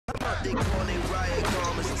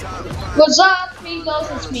What's up,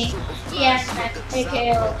 Pringles? It's me. Yes, man.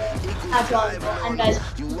 AKA Asphalt. And guys,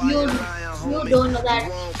 you don't know that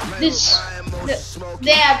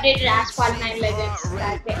they updated Asphalt 9 Legends.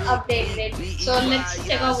 That they updated it. So let's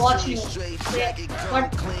check out what's new. Yeah,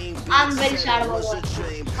 but I'm very sad about what.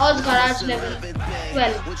 I was garage level 12.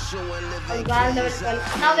 I was garage level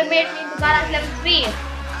 12. Now they made me into garage level 3.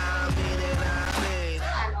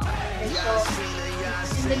 So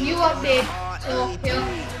in the new update, so here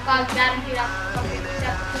cars guaranteed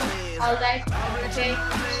alright, okay,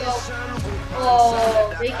 so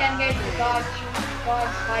we can get Dodge,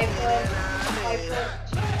 Viper,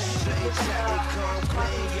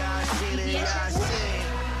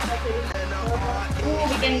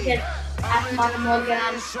 we can get Asphalt Morgan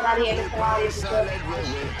and Ferrari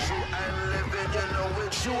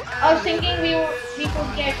I was thinking we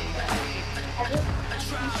could get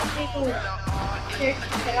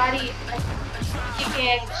Ferrari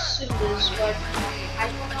TKX in this, but I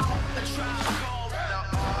don't know.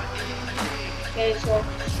 Okay, so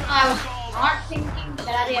I was not thinking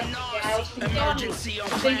Ferrari MTK. I was thinking only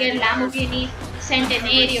we'll get Lamborghini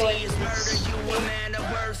Centenario in this.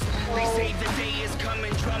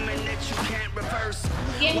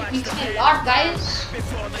 Game is mixing a lot, guys.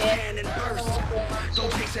 Okay.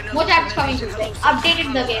 More chapters coming soon. They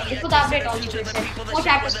updated the game. Before the update also they said more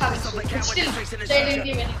chapters coming soon. But still, they didn't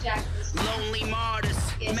give any chapters.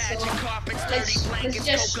 Okay, so let's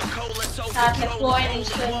just start deploying and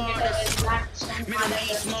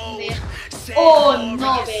oh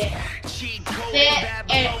no way.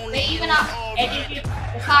 They even edited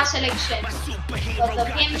the car selection. But the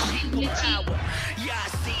game is glitchy.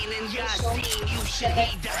 So, I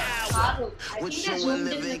think they zoomed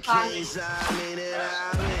in the car.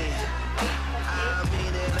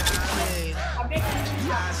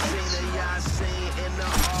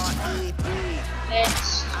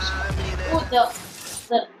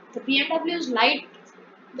 The BMW's light,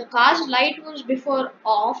 the car's light was before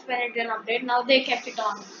off when it didn't update. Now they kept it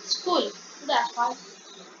on. It's cool. That's fine.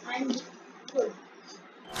 And good.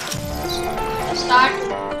 Let's start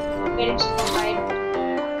getting some light.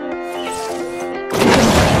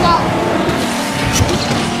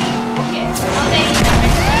 Okay, now they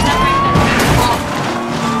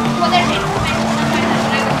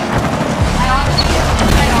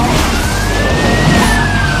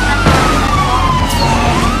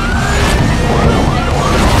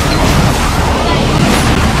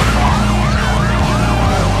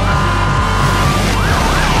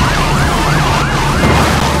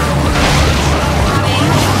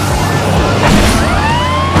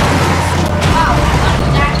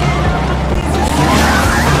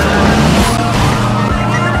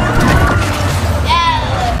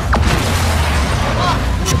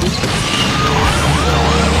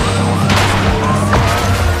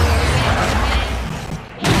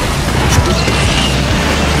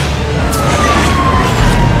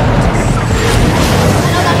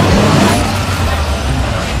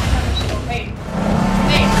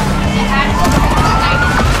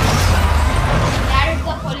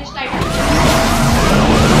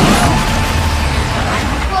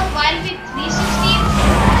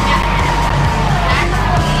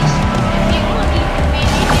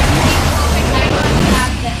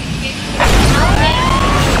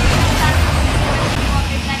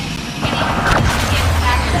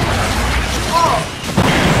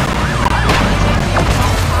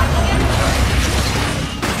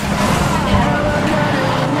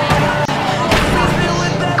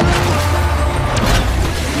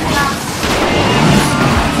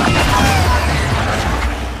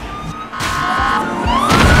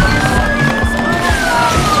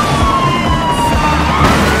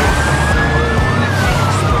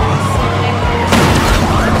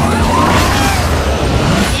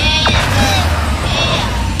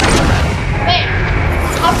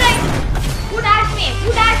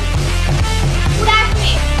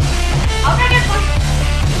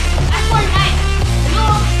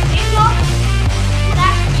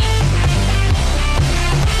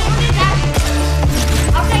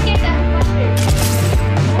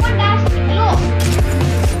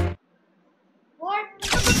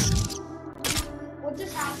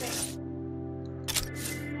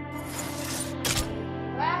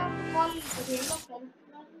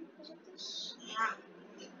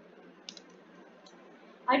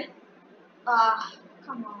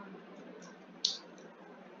come on.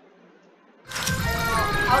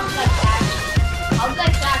 How's like that? How's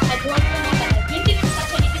like that? I don't know that. I didn't even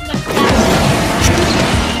touch anything like that.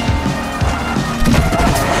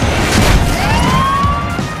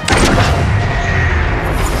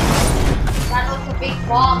 That was a big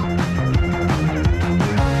bomb.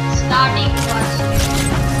 Starting was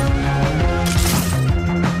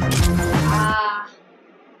ah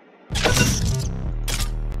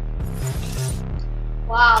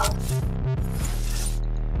wow.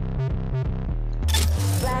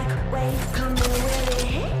 Black wave coming with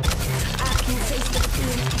it. I can taste the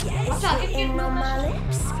fear. Yeah, What's up? it's sitting on my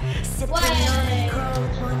lips. Sipping on Wait. a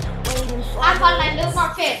cold one, waiting for Asphalt the 9, this is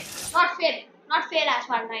not fair. Not fair. Not fair,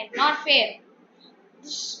 Asphalt 9. Not fair.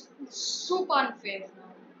 This is super unfair now.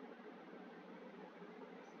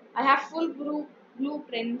 I have full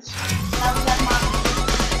blueprints. That's that mark.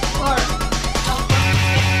 Sure.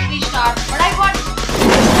 Restart. But I got.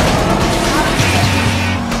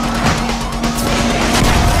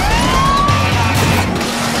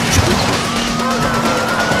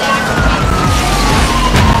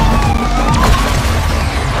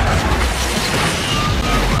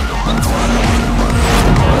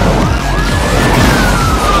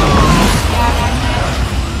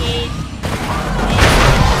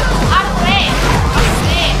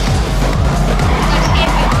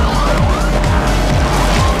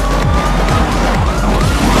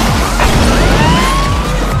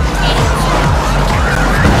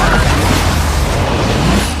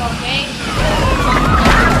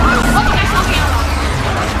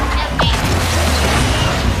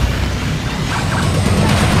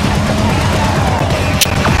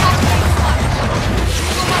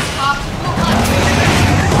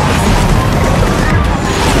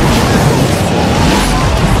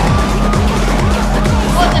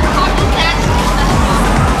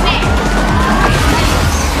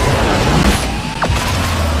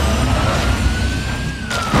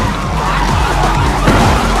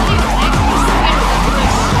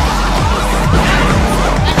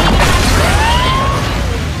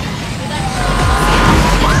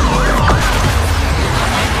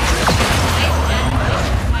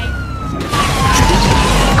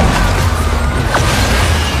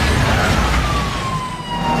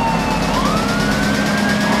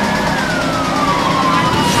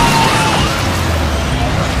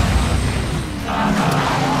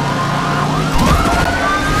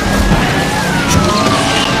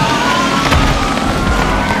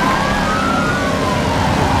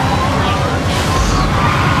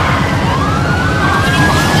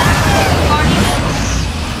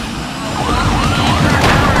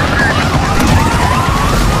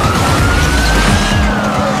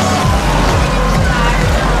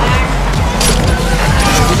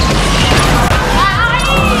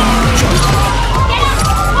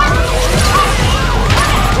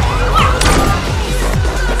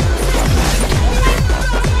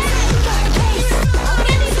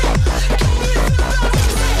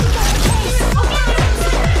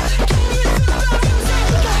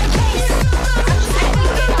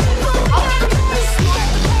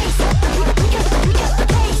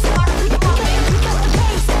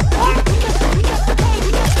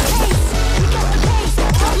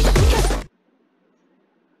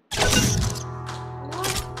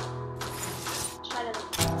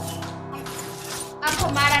 I'm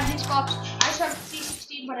so mad at these cops. I shot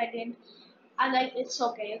 316, but I didn't. I like it's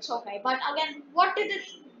okay. But again, what did it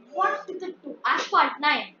do? Asphalt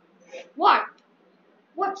 9. What?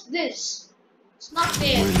 What's this? It's not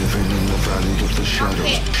fair. We're living in the valley of the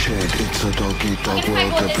shadows. Shed, it's a dog eat dog Again, if I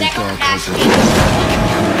world, go every there, dark they're as it gonna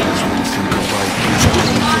as we think about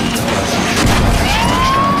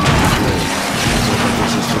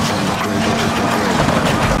resistance from the cradle to the grave.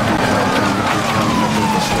 We have and we can count never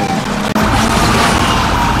the slave.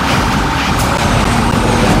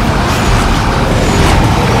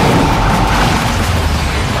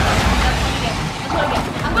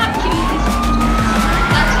 I'm gonna kill this.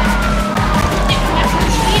 That's it.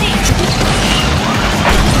 That's cheating.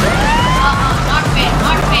 Not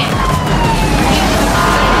fair.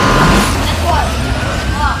 That's what?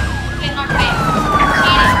 Okay, not fair.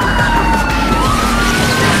 Cheating.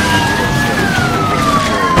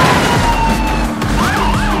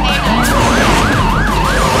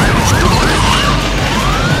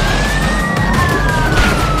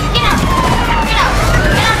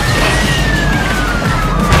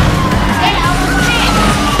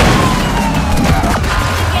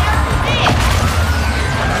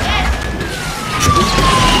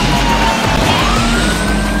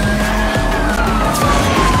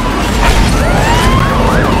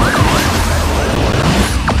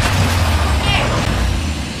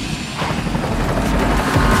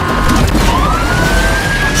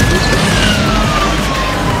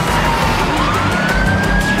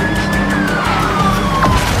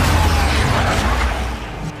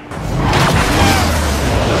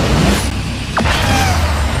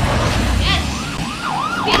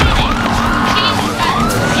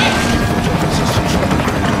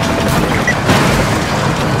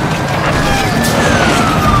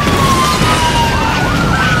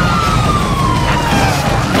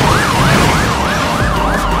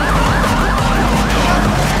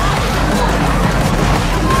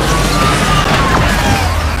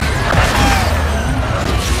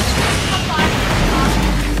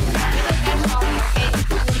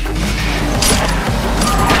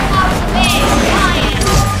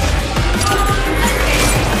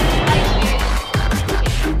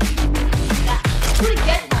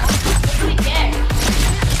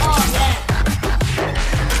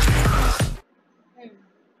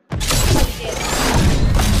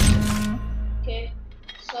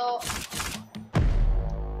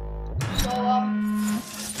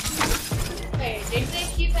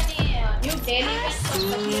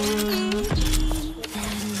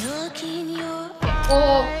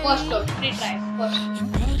 Oh, first floor, retry, first floor.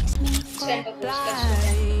 Center plus,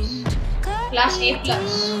 class A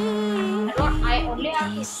plus. I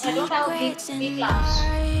don't have a B class. I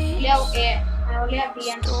only have A. I only have D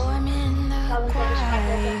and C. 1035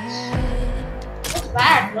 tokens. That's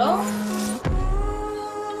bad, bro.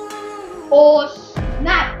 Oh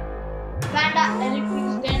snap! Vanda Electric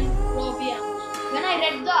Dendrobium. When I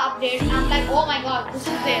read the update, I'm like, oh my god, this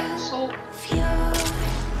is there. So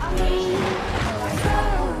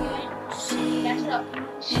that's up.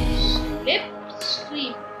 Flip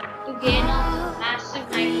stream to gain a massive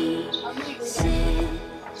night. How do we do that?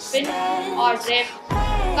 Spin or drift,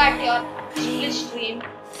 cut your split stream,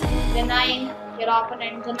 denying your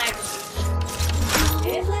opponent the night.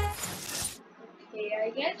 Okay. Okay, I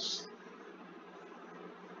guess.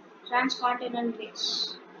 Transcontinental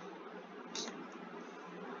race.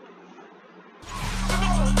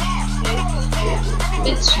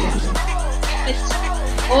 It's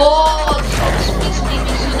oh, so split stream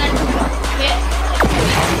is so that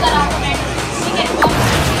the opponent we can go.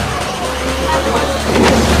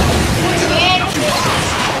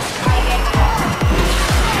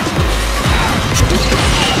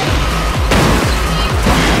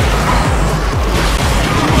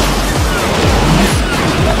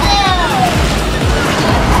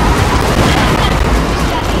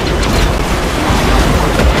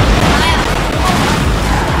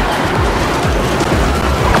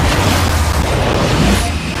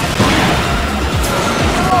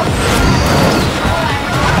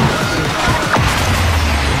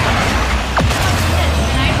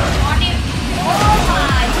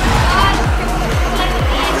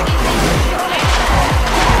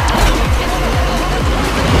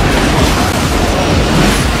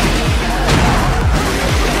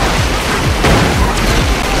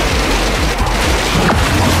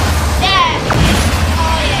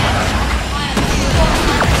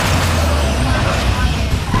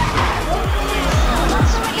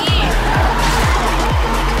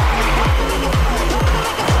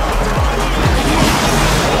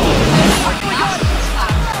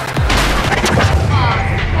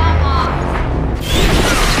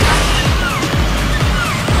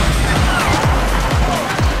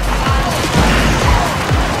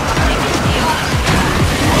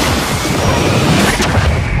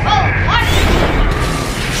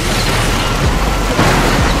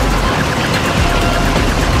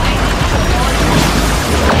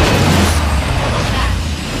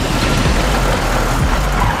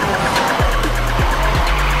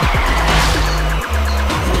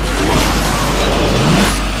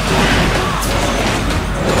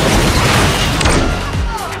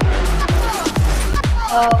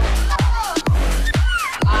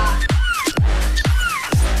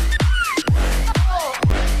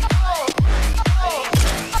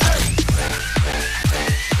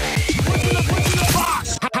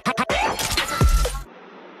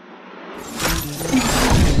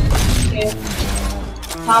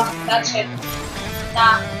 That's it.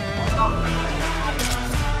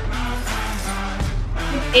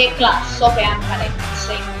 A class. Okay, I'm correct.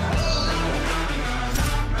 Same class.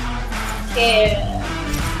 Okay.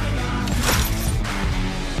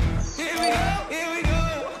 Here we go.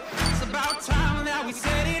 It's about time that we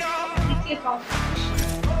set it off.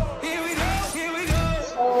 Here we go.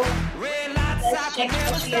 So let's check the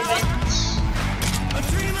events. A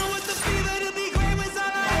dreamer with the fever to be great was all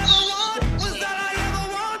I ever want. Was all I ever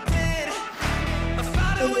wanted. A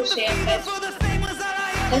fighter with the fever for the fame was all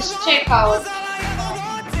I ever Let's wanted. check out. Was all I ever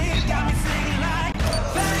wanted. Got me singing like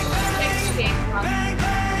bang bang Next game. bang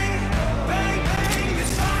bang bang bang.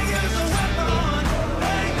 This fire's a weapon.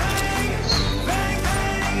 Bang bang bang bang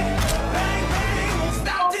bang bang. Won't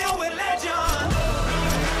stop till we're legend.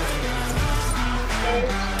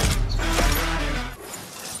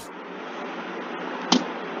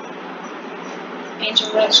 Major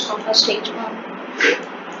Reds Conquer Stage 1.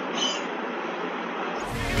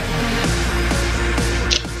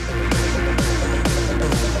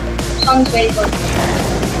 Sounds very good.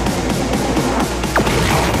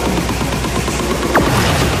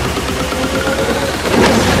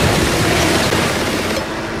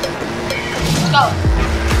 Let's go.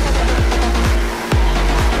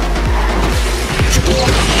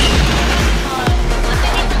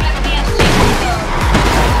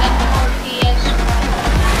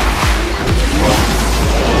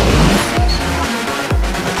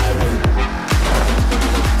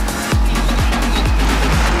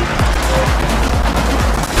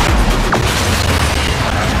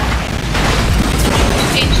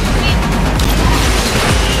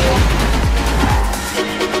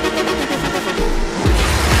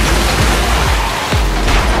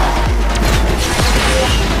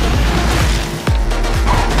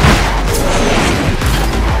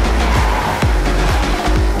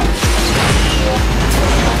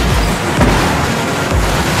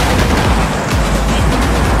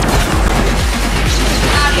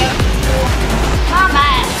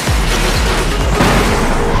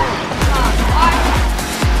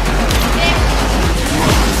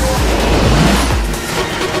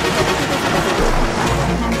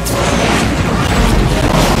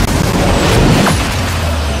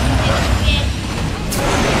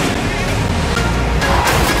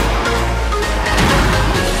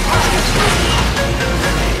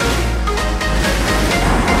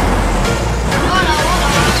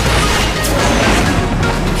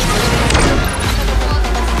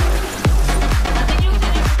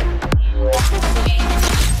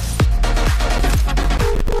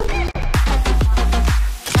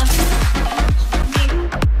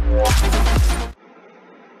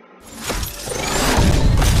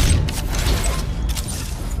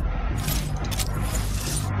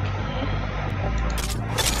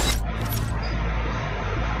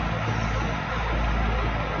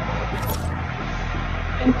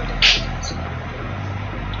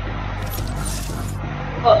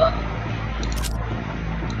 Uh,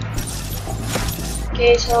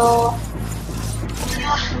 okay, so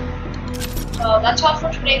that's all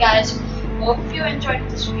for today, guys. Hope you enjoyed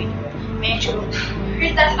this video. Make sure to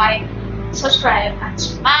hit that like, subscribe, and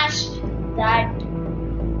smash that.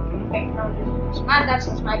 Wait, no, smash that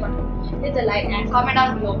subscribe button. Hit the like and comment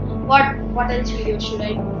down below what else video should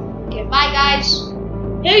I do. Okay, bye guys.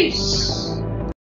 Peace.